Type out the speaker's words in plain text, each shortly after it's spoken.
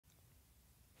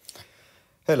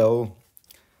Hello,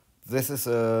 this is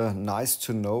a nice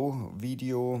to know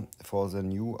video for the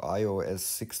new iOS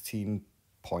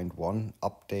 16.1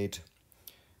 update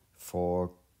for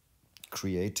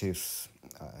creatives.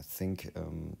 I think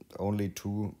only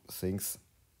two things.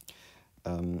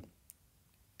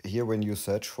 Here when you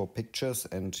search for pictures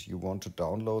and you want to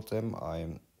download them,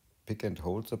 I pick and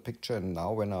hold the picture, and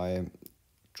now when I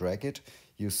drag it,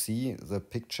 you see the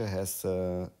picture has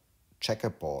a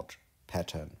checkerboard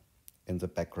pattern in the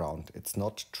background. It's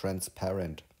not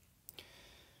transparent.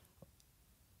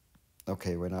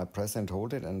 Okay, when I press and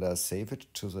hold it and I save it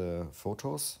to the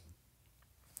photos,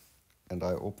 and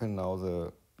I open now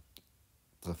the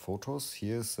photos,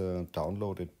 here's a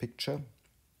downloaded picture.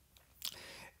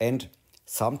 And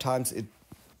sometimes it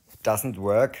doesn't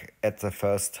work at the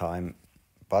first time,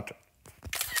 but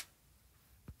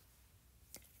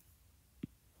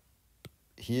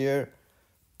here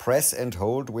press and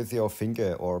hold with your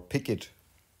finger or pick it.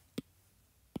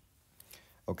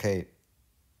 Okay.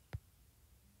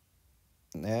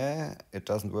 Nah, it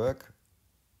doesn't work.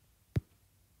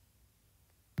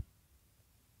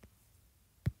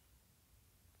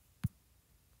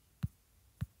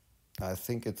 I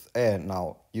think it's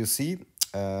now you see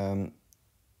now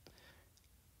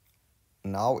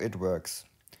it works,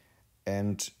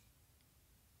 and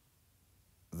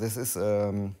this is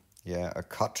yeah, a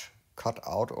cut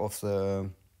out of the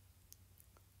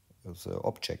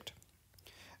object.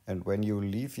 And when you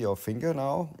leave your finger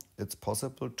now, it's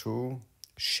possible to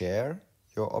share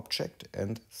your object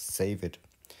and save it.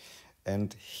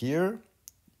 And here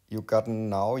you got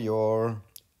now your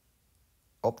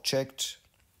object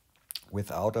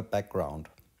without a background.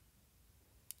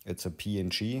 It's a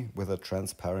PNG with a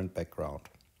transparent background.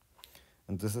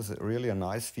 And this is really a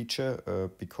nice feature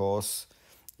because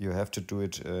you have to do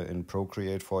it in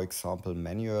Procreate, for example,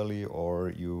 manually, or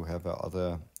you have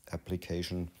other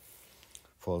application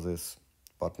for this.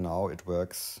 But now it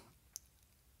works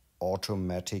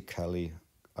automatically,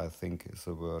 I think is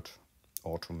the word,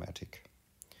 automatic.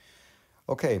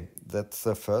 Okay, that's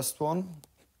the first one.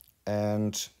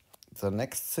 And the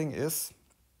next thing is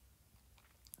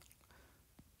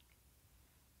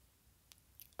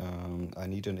I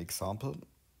need an example.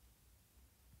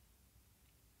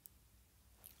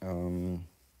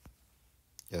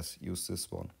 Yes, use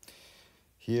this one.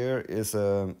 Here is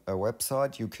a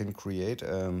website you can create,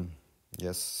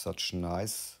 yes, such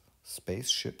nice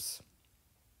spaceships.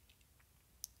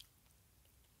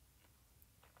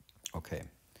 Okay,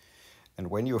 and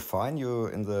when you find you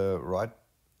in the right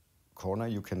corner,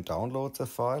 you can download the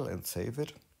file and save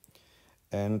it.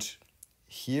 And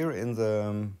here in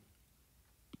the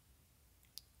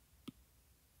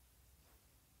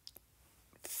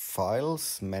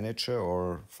Files Manager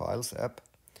or Files app,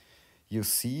 you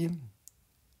see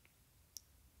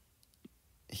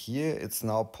here it's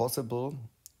now possible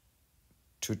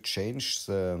to change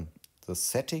the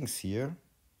settings here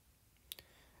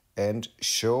and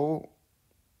show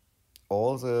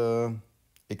all the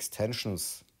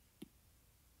extensions.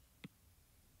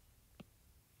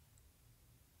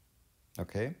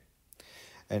 Okay,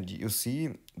 and you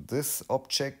see this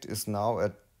object is now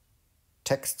a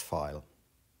text file,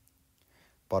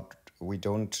 but we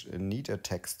don't need a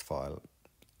text file.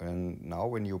 And now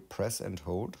when you press and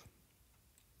hold,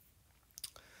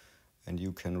 and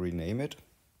you can rename it,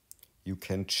 you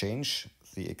can change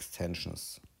the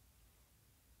extensions.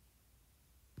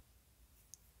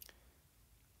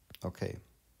 Okay,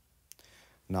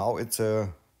 now it's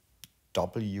a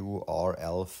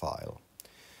WRL file.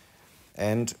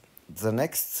 And the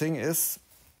next thing is,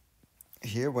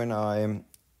 here when I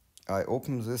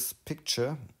open this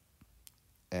picture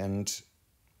and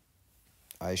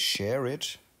I share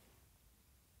it,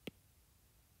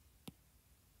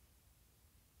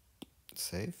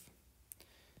 save.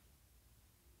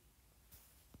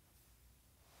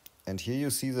 And here you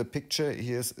see the picture,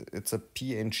 it's a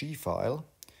PNG file.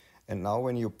 And now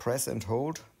when you press and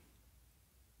hold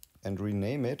and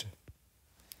rename it,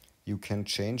 you can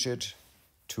change it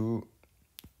to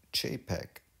JPEG.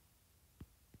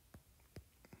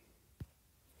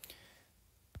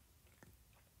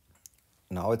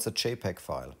 Now it's a JPEG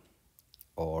file,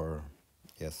 or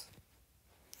yes,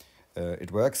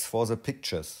 it works for the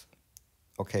pictures.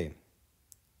 Okay,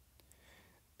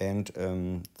 and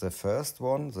the first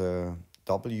one, the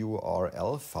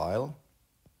WRL file,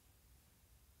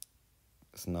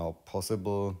 is now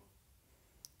possible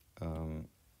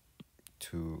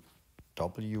to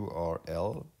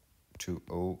WRL to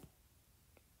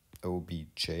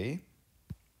OBJ.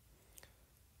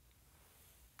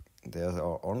 There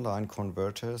are online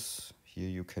converters. Here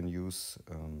you can use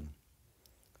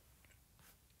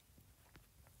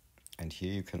And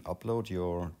here you can upload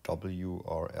your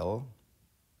URL.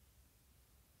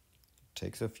 It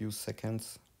takes a few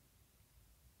seconds.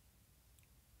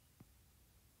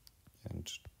 And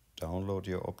download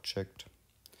your object.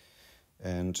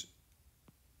 And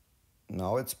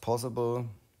now it's possible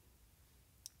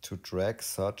to drag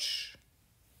such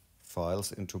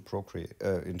files into Procreate,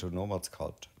 into Nomad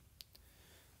Sculpt.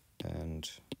 And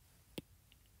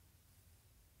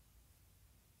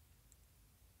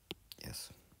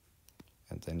yes,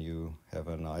 and then you have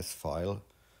a nice file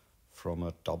from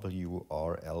a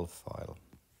URL file.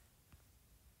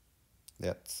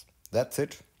 That's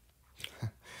it.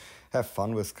 Have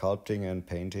fun with sculpting and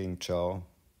painting. Ciao.